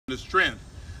the strength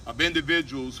of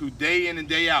individuals who day in and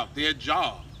day out, their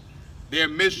job, their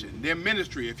mission, their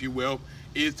ministry, if you will,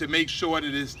 is to make sure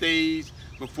that it stays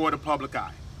before the public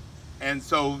eye. And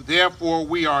so therefore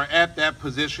we are at that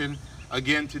position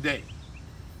again today.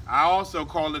 I also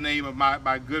call the name of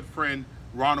my good friend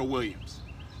Ronald Williams.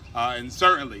 And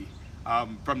certainly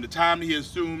from the time he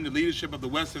assumed the leadership of the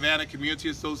West Savannah Community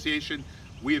Association,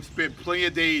 we have spent plenty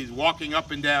of days walking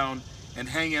up and down and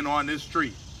hanging on this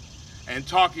street and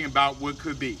talking about what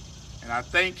could be. And I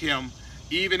thank him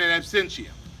even in absentia,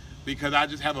 because I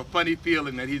just have a funny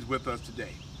feeling that he's with us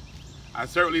today. I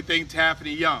certainly thank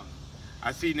Taffany Young.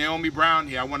 I see Naomi Brown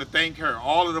here. I want to thank her.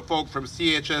 All of the folks from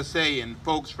CHSA and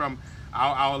folks from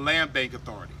our Land Bank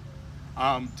Authority.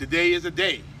 Today is a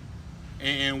day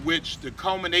in which the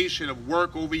culmination of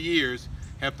work over years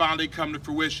have finally come to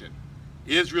fruition.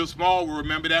 Israel Small will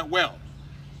remember that well.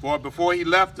 For before he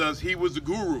left us, he was the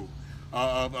guru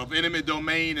of eminent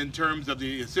domain in terms of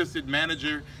the assistant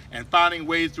manager and finding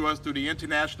ways to us through the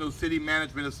International City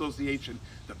Management Association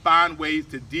to find ways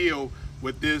to deal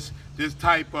with this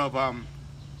type of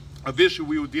issue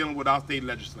we were dealing with our state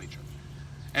legislature.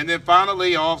 And then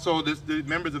finally also the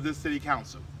members of this city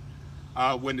council.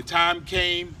 When the time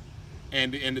came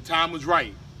and the time was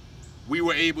right, we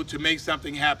were able to make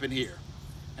something happen here.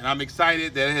 And I'm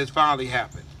excited that it has finally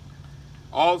happened.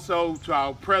 Also to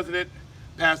our president,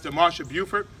 Pastor Marsha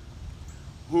Buford,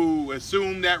 who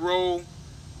assumed that role,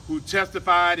 who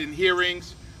testified in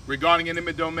hearings regarding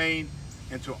eminent domain,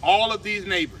 and to all of these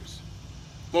neighbors,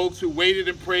 folks who waited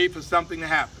and prayed for something to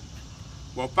happen.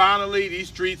 Well, finally, these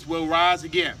streets will rise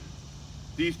again.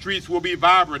 These streets will be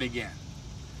vibrant again.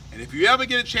 And if you ever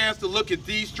get a chance to look at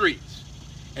these streets,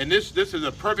 and this is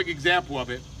a perfect example of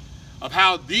it, of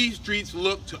how these streets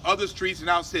look to other streets in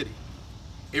our city,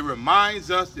 it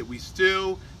reminds us that we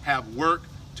still have work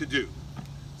to do.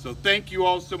 So thank you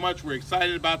all so much. We're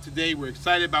excited about today. We're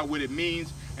excited about what it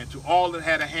means. And to all that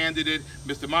had a hand in it,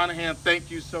 Mr. Monahan,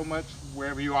 thank you so much,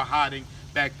 wherever you are hiding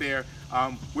back there.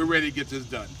 We're ready to get this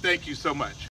done. Thank you so much.